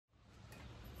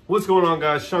What's going on,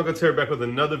 guys? Seancutshair back with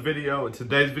another video. In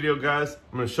today's video, guys,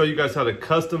 I'm going to show you guys how to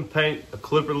custom paint a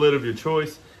clipper lid of your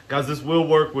choice. Guys, this will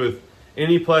work with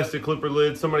any plastic clipper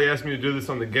lid. Somebody asked me to do this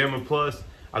on the Gamma Plus.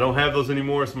 I don't have those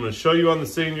anymore, so I'm going to show you on the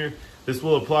Senior. This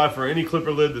will apply for any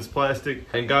clipper lid that's plastic.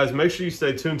 And guys, make sure you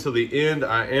stay tuned till the end.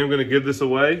 I am going to give this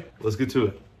away. Let's get to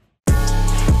it.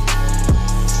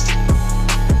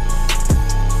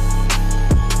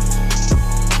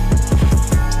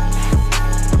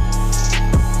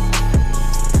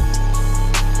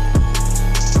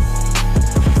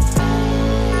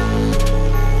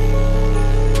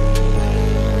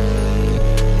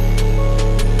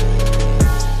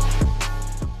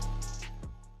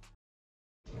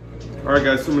 Alright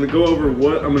guys, so I'm going to go over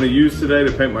what I'm going to use today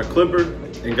to paint my clipper.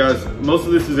 And guys, most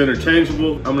of this is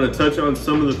interchangeable. I'm going to touch on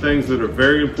some of the things that are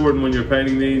very important when you're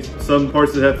painting these. Some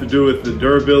parts that have to do with the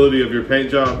durability of your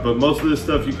paint job, but most of this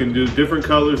stuff you can do different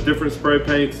colors, different spray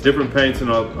paints, different paints,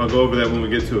 and I'll go over that when we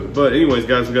get to it. But anyways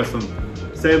guys, we got some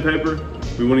sandpaper.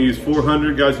 We want to use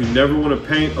 400. Guys, you never want to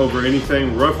paint over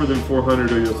anything rougher than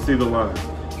 400 or you'll see the lines.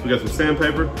 So we got some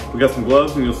sandpaper, we got some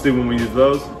gloves, and you'll see when we use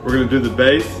those. We're going to do the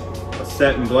base.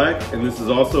 Satin black, and this is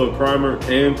also a primer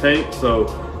and paint, so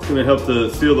it's going to help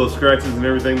to seal those scratches and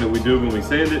everything that we do when we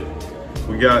sand it.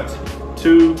 We got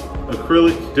two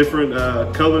acrylic, different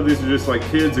color. These are just like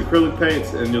kids acrylic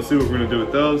paints, and you'll see what we're going to do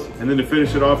with those. And then to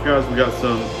finish it off, guys, we got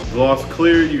some gloss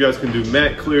clear. You guys can do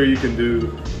matte clear, you can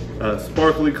do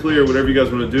sparkly clear, whatever you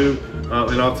guys want to do.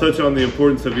 And I'll touch on the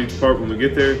importance of each part when we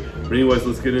get there. But anyways,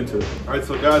 let's get into it. All right,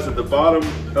 so guys, at the bottom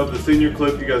of the Senior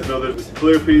clip, you guys know there's this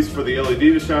clear piece for the LED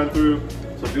to shine through.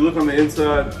 So if you look on the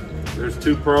inside, there's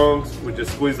two prongs. We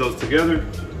just squeeze those together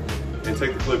and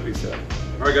take the clip piece out.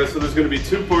 All right, guys, so there's gonna be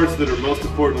two parts that are most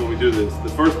important when we do this. The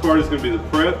first part is gonna be the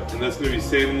prep, and that's gonna be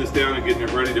sanding this down and getting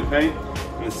it ready to paint.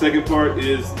 And the second part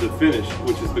is the finish,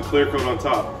 which is the clear coat on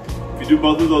top. If you do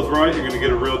both of those right, you're gonna get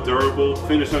a real durable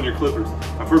finish on your clippers.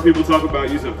 I've heard people talk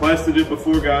about using Plastidip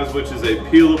before, guys, which is a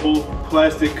peelable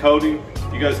plastic coating.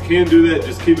 You guys can do that,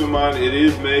 just keep in mind it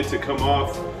is made to come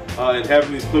off, and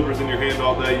having these clippers in your hand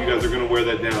all day, you guys are gonna wear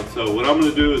that down. So what I'm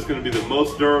gonna do is gonna be the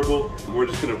most durable. We're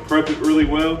just gonna prep it really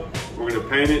well. We're gonna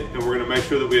paint it, and we're gonna make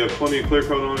sure that we have plenty of clear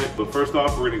coat on it. But first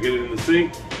off, we're gonna get it in the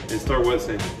sink and start wet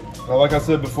sanding. Now, like I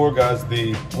said before, guys,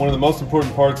 one of the most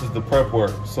important parts is the prep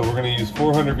work. So we're going to use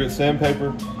 400 grit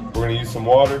sandpaper, we're going to use some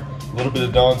water, a little bit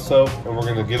of Dawn soap, and we're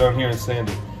going to get on here and sand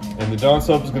it. And the Dawn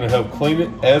soap is going to help clean it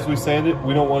as we sand it.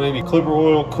 We don't want any clipper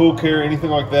oil, cool care, anything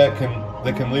like that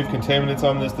that can leave contaminants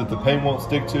on this that the paint won't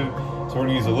stick to. So we're going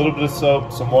to use a little bit of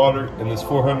soap, some water, and this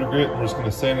 400 grit. We're just going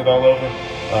to sand it all over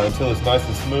until it's nice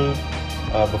and smooth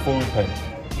before we paint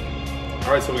it.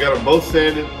 All right, so we got them both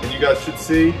sanded, and you guys should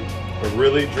see a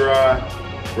really dry,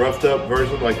 roughed up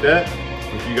version like that.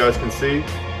 If you guys can see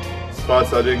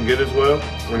spots I didn't get as well,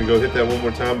 we're gonna go hit that one more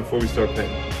time before we start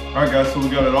painting. All right guys, so we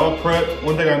got it all prepped.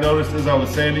 One thing I noticed as I was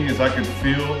sanding is I could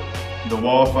feel the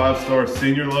Wall 5-star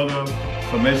Senior logo.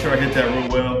 So I made sure I hit that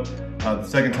real well the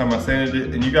second time I sanded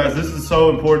it. And you guys, this is so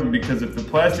important because if the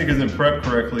plastic isn't prepped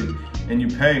correctly and you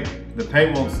paint, the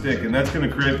paint won't stick, and that's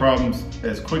gonna create problems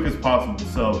as quick as possible.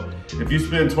 So if you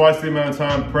spend twice the amount of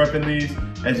time prepping these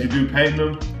as you do painting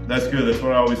them, that's good. That's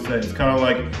what I always say. It's kind of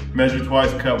like measure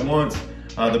twice, cut once.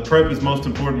 The prep is most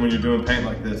important when you're doing paint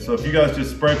like this. So if you guys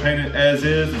just spray paint it as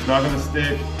is, it's not gonna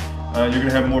stick. You're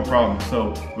gonna have more problems.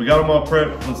 So we got them all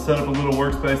prepped. Let's set up a little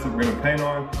workspace that we're gonna paint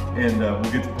on, and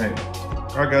we'll get to painting.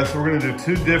 All right guys, so we're gonna do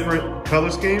two different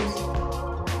color schemes.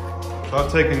 So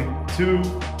I've taken two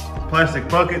plastic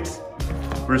buckets.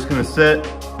 We're just gonna set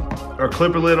our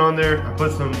clipper lid on there. I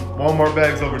put some Walmart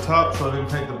bags over top so I didn't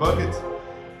paint the buckets.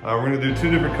 We're gonna do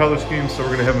two different color schemes, so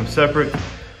we're gonna have them separate.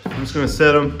 I'm just gonna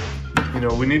set them. You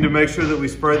know, we need to make sure that we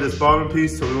spray this bottom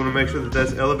piece, so we wanna make sure that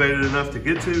that's elevated enough to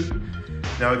get to.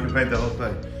 Now we can paint the whole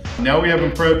thing. Now we have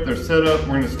them prepped, they're set up.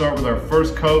 We're gonna start with our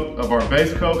first coat of our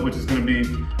base coat, which is gonna be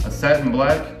a satin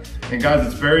black. And guys,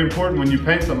 it's very important when you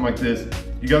paint something like this,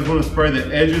 you guys wanna spray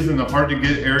the edges and the hard to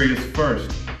get areas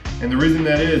first. And the reason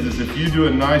that is if you do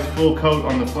a nice full coat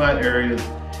on the flat areas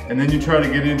and then you try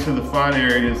to get into the fine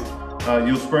areas,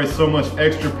 you'll spray so much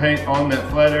extra paint on that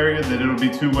flat area that it'll be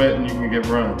too wet and you can get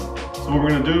runs. So what we're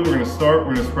gonna do, we're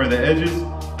gonna spray the edges,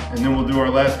 and then we'll do our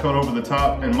last coat over the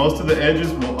top. And most of the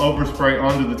edges will overspray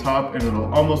onto the top, and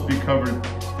it'll almost be covered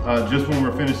just when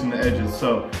we're finishing the edges.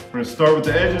 So we're gonna start with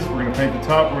the edges, we're gonna paint the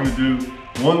top, we're gonna do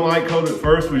one light coat at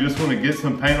first. We just want to get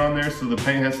some paint on there so the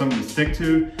paint has something to stick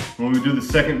to. When we do the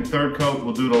second and third coat,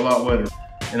 we'll do it a lot wetter.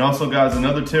 And also guys,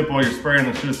 another tip while you're spraying,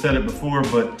 I should have said it before,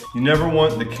 but you never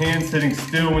want the can sitting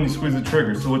still when you squeeze the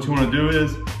trigger. So what you want to do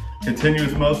is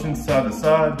continuous motion side to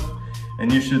side.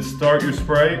 and you should start your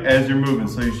spray as you're moving.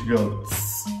 So you should go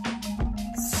tss,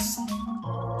 tss,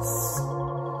 tss.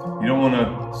 You don't want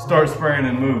to start spraying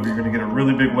and move. You're going to get a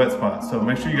really big wet spot. So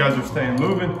make sure you guys are staying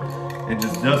moving and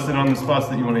just dust it on the spots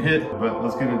that you want to hit. But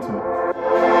let's get into it.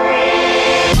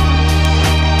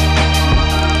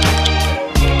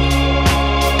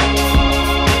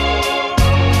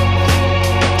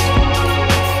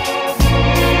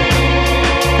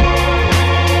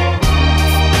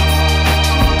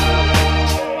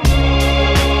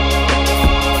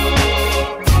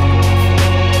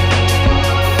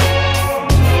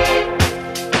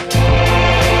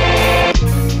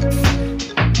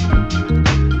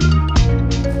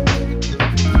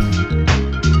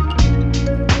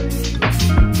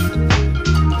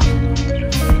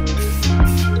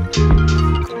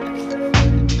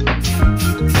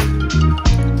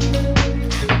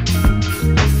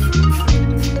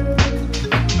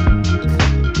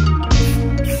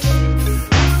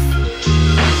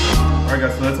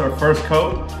 First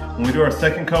coat. When we do our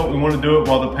second coat, we want to do it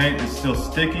while the paint is still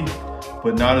sticky,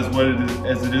 but not as wet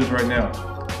as it is right now.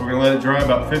 So we're gonna let it dry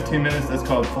about 15 minutes. That's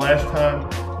called flash time.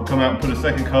 We'll come out and put a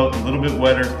second coat, a little bit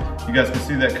wetter. You guys can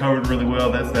see that covered really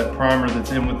well. That's that primer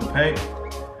that's in with the paint.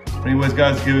 But anyways,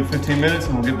 guys, give it 15 minutes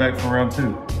and we'll get back for round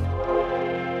 2.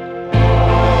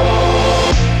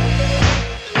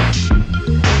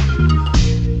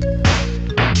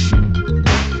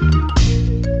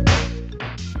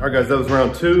 All right guys, that was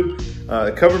round 2.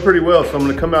 It covered pretty well, so I'm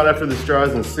gonna come out after this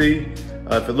dries and see.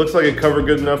 If it looks like it covered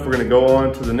good enough, we're gonna go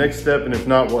on to the next step, and if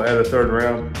not, we'll add a third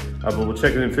round. But we'll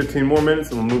check it in 15 more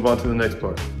minutes and we'll move on to the next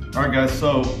part. All right guys,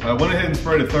 so I went ahead and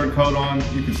sprayed a third coat on.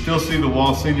 You can still see the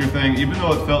wall senior thing. Even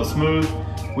though it felt smooth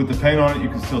with the paint on it, you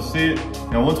can still see it.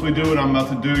 Now once we do what I'm about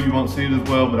to do, you won't see it as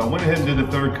well, but I went ahead and did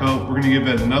a third coat. We're gonna give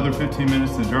it another 15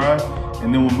 minutes to dry,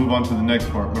 and then we'll move on to the next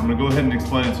part. But I'm gonna go ahead and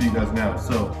explain it to you guys now.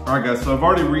 So, all right guys, so I've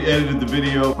already re-edited the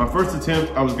video. My first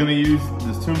attempt, I was gonna use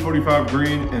this Tomb45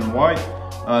 green and white.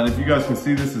 And if you guys can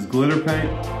see, this is glitter paint.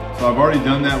 So I've already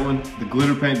done that one. The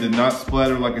glitter paint did not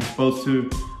splatter like it's supposed to.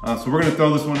 So we're gonna throw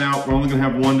this one out. We're only gonna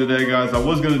have one today, guys. I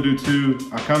was gonna do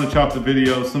 2. I kind of chopped the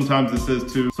video. Sometimes it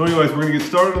says 2. So anyways, we're gonna get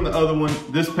started on the other one.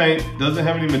 This paint doesn't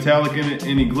have any metallic in it,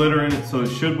 any glitter in it, so it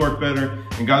should work better.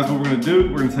 And guys, what we're gonna do,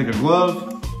 we're gonna take a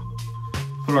glove,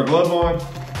 put our glove on,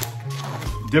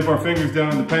 dip our fingers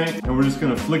down in the paint, and we're just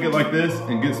gonna flick it like this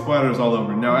and get splatters all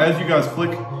over. Now, as you guys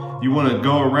flick, you wanna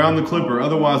go around the clipper.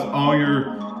 Otherwise, all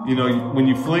your, when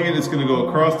you fling it, it's gonna go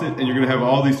across it and you're gonna have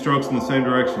all these strokes in the same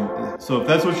direction. So if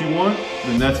that's what you want,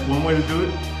 then that's one way to do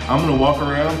it. I'm gonna walk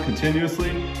around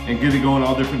continuously and get it going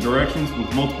all different directions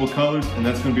with multiple colors, and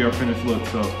that's gonna be our finished look.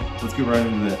 So let's get right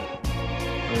into that.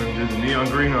 I'm gonna do the neon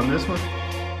green on this one.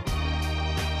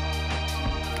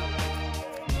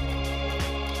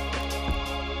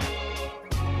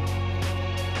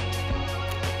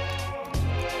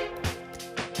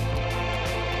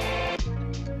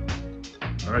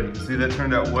 All right, you can see that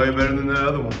turned out way better than the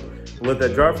other one. We'll let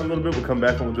that dry for a little bit. We'll come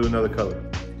back and we'll do another color.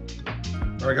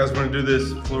 All right, guys, we're gonna do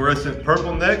this fluorescent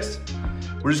purple next.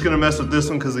 We're just gonna mess with this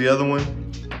one because the other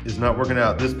one is not working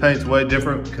out. This paint's way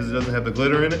different because it doesn't have the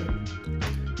glitter in it.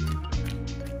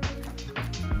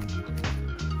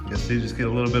 You see, just get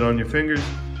a little bit on your fingers.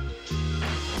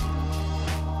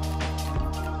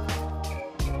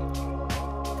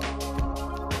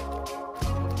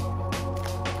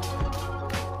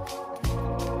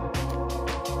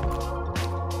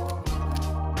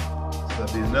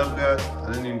 That'd be enough, guys.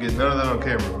 I didn't even get none of that on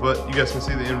camera, but you guys can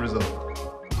see the end result.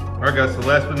 All right, guys, so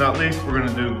last but not least, we're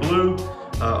gonna do blue.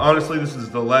 Honestly, this is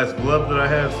the last glove that I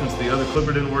have since the other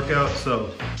clipper didn't work out,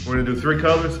 so we're gonna do 3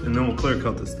 colors and then we'll clear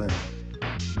coat this thing.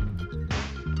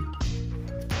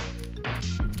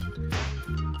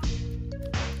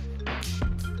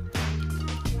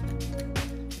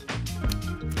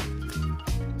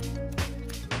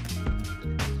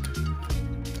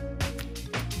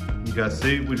 You guys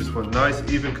see, we just want nice,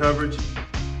 even coverage.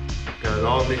 Got it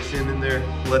all mixed in there.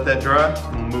 Let that dry,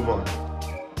 and we'll move on.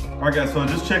 All right, guys, so I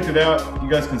just checked it out. You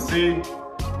guys can see,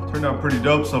 turned out pretty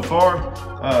dope so far.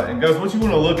 And guys, what you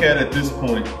wanna look at this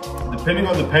point, depending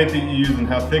on the paint that you use and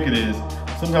how thick it is,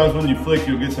 sometimes when you flick,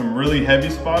 you'll get some really heavy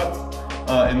spots,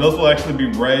 and those will actually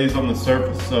be raised on the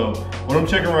surface. So what I'm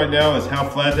checking right now is how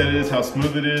flat that is, how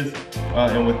smooth it is.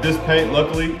 And with this paint,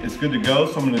 luckily, it's good to go.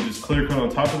 So I'm gonna just clear coat on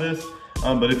top of this.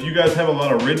 But if you guys have a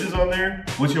lot of ridges on there,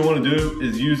 what you'll want to do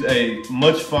is use a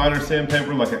much finer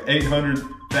sandpaper, like an 800,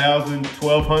 1000,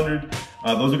 1200.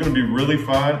 Those are going to be really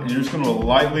fine, and you're just going to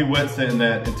lightly wet sand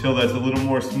that until that's a little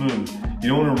more smooth. You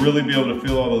don't want to really be able to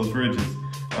feel all those ridges.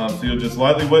 So you'll just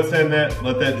lightly wet sand that,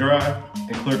 let that dry,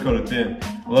 and clear coat it then.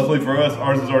 Luckily for us,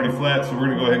 ours is already flat, so we're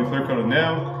gonna go ahead and clear coat it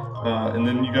now, and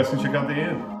then you guys can check out the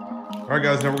end. All right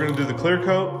guys, now we're gonna do the clear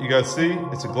coat. You guys see,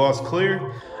 it's a gloss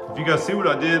clear. If you guys see what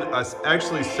I did, I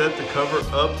actually set the cover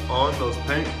up on those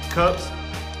paint cups.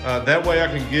 That way I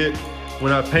can get,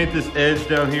 when I paint this edge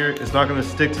down here, it's not gonna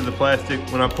stick to the plastic.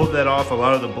 When I pulled that off, a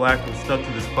lot of the black was stuck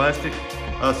to this plastic.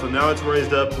 So now it's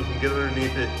raised up, we can get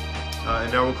underneath it,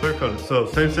 and now we'll clear coat it. So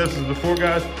same steps as before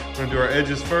guys, we're gonna do our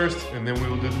edges first, and then we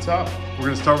will do the top. We're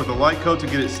gonna start with a light coat to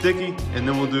get it sticky, and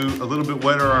then we'll do a little bit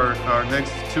wetter our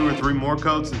next 2 or 3 more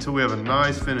coats until we have a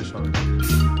nice finish on it.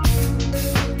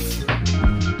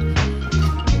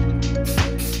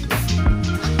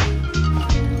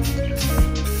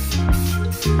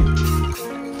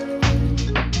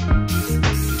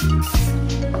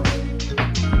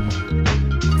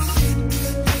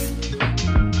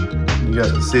 You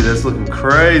guys can see that's looking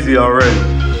crazy already.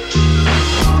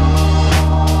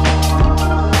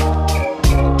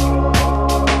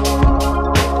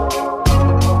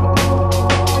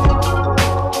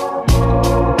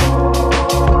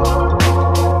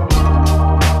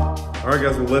 All right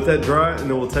guys, we'll let that dry and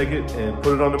then we'll take it and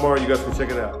put it on tomorrow. You guys can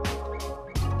check it out.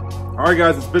 All right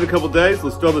guys, it's been a couple days.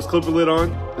 Let's throw this clipper lid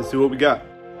on and see what we got.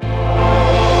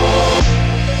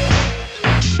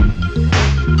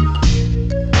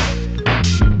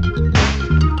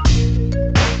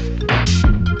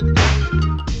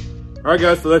 All right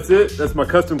guys, so that's it. That's my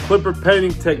custom clipper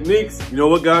painting techniques. You know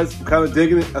what guys, I'm kind of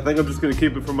digging it. I think I'm just gonna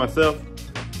keep it for myself.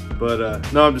 But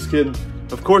no, I'm just kidding.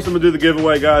 Of course I'm gonna do the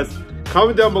giveaway guys.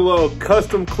 Comment down below,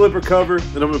 custom clipper cover,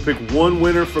 and I'm gonna pick one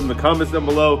winner from the comments down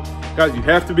below. Guys, you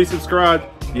have to be subscribed.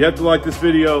 You have to like this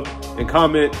video and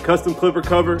comment custom clipper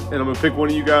cover, and I'm gonna pick one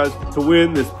of you guys to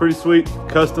win this pretty sweet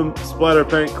custom splatter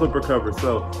paint clipper cover.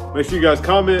 So make sure you guys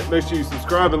comment, make sure you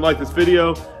subscribe and like this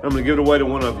video, and I'm gonna give it away to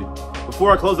one of you.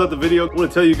 Before I close out the video, I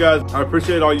want to tell you guys, I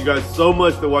appreciate all you guys so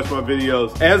much that watch my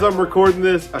videos. As I'm recording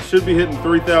this, I should be hitting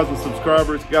 3,000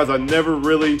 subscribers. Guys, I never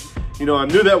really, I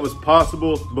knew that was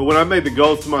possible, but when I made the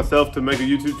goals to myself to make a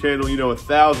YouTube channel,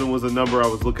 1,000 was a number I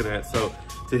was looking at. So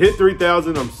to hit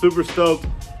 3,000, I'm super stoked.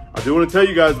 I do want to tell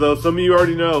you guys though, some of you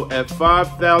already know, at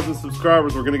 5,000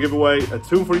 subscribers, we're going to give away a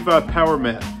Tomb45 power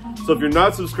mat. So if you're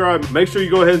not subscribed, make sure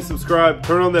you go ahead and subscribe,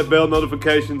 turn on that bell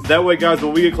notifications. That way guys,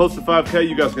 when we get close to 5K,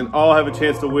 you guys can all have a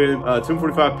chance to win a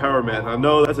Tomb45 power mat. And I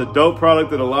know that's a dope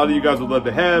product that a lot of you guys would love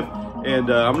to have.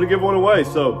 And I'm gonna give one away.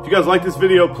 So if you guys like this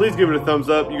video, please give it a thumbs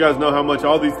up. You guys know how much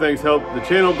all these things help the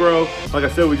channel grow. Like I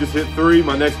said, we just hit 3,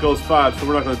 my next goal is 5. So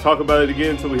we're not gonna talk about it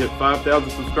again until we hit 5,000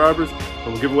 subscribers, and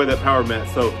we'll give away that power mat.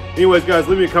 So anyways guys,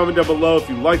 leave me a comment down below if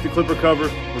you like the clipper cover.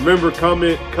 Remember,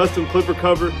 comment custom clipper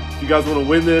cover if you guys wanna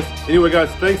win this. Anyway guys,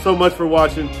 thanks so much for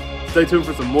watching. Stay tuned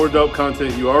for some more dope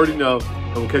content you already know,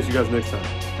 and we'll catch you guys next time.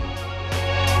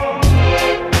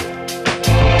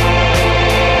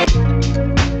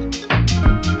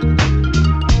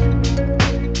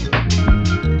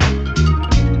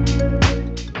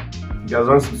 If you guys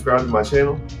aren't subscribed to my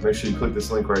channel, make sure you click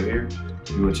this link right here.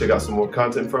 If you want to check out some more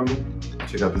content from me,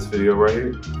 check out this video right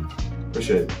here.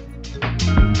 Appreciate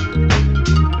it.